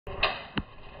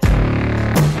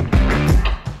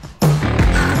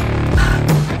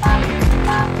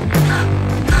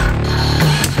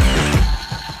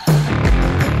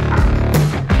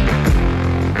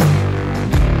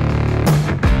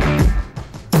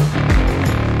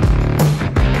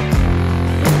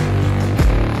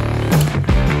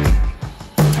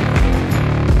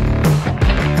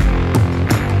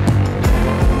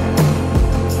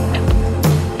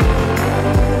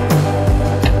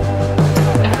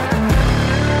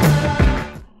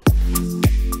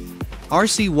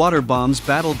RC Water Bombs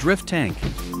Battle Drift Tank.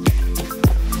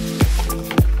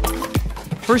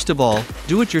 First of all,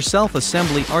 do-it-yourself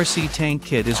assembly RC tank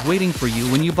kit is waiting for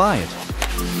you when you buy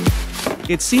it.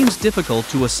 It seems difficult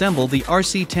to assemble the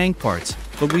RC tank parts,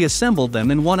 but we assembled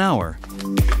them in 1 hour.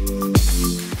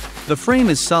 The frame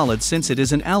is solid since it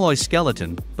is an alloy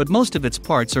skeleton, but most of its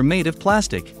parts are made of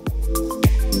plastic.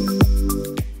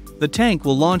 The tank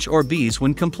will launch orbeez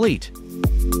when complete.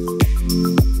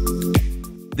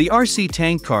 The RC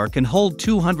tank car can hold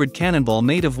 200 cannonball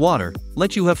made of water.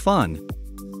 Let you have fun.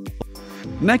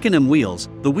 Mecanum wheels,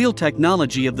 the wheel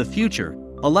technology of the future,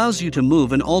 allows you to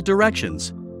move in all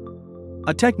directions.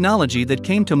 A technology that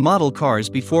came to model cars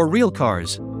before real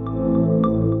cars.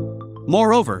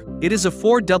 Moreover, it is a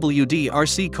 4WD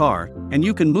RC car, and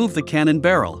you can move the cannon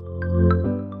barrel.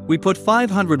 We put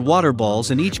 500 water balls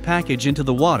in each package into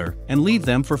the water and leave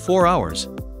them for 4 hours.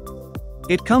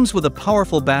 It comes with a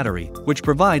powerful battery, which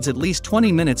provides at least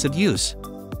 20 minutes of use.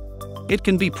 It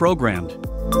can be programmed.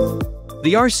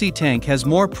 The RC tank has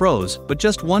more pros, but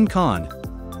just one con.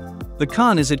 The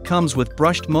con is it comes with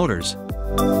brushed motors.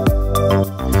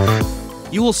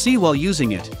 You will see while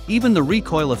using it, even the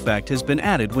recoil effect has been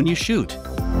added when you shoot.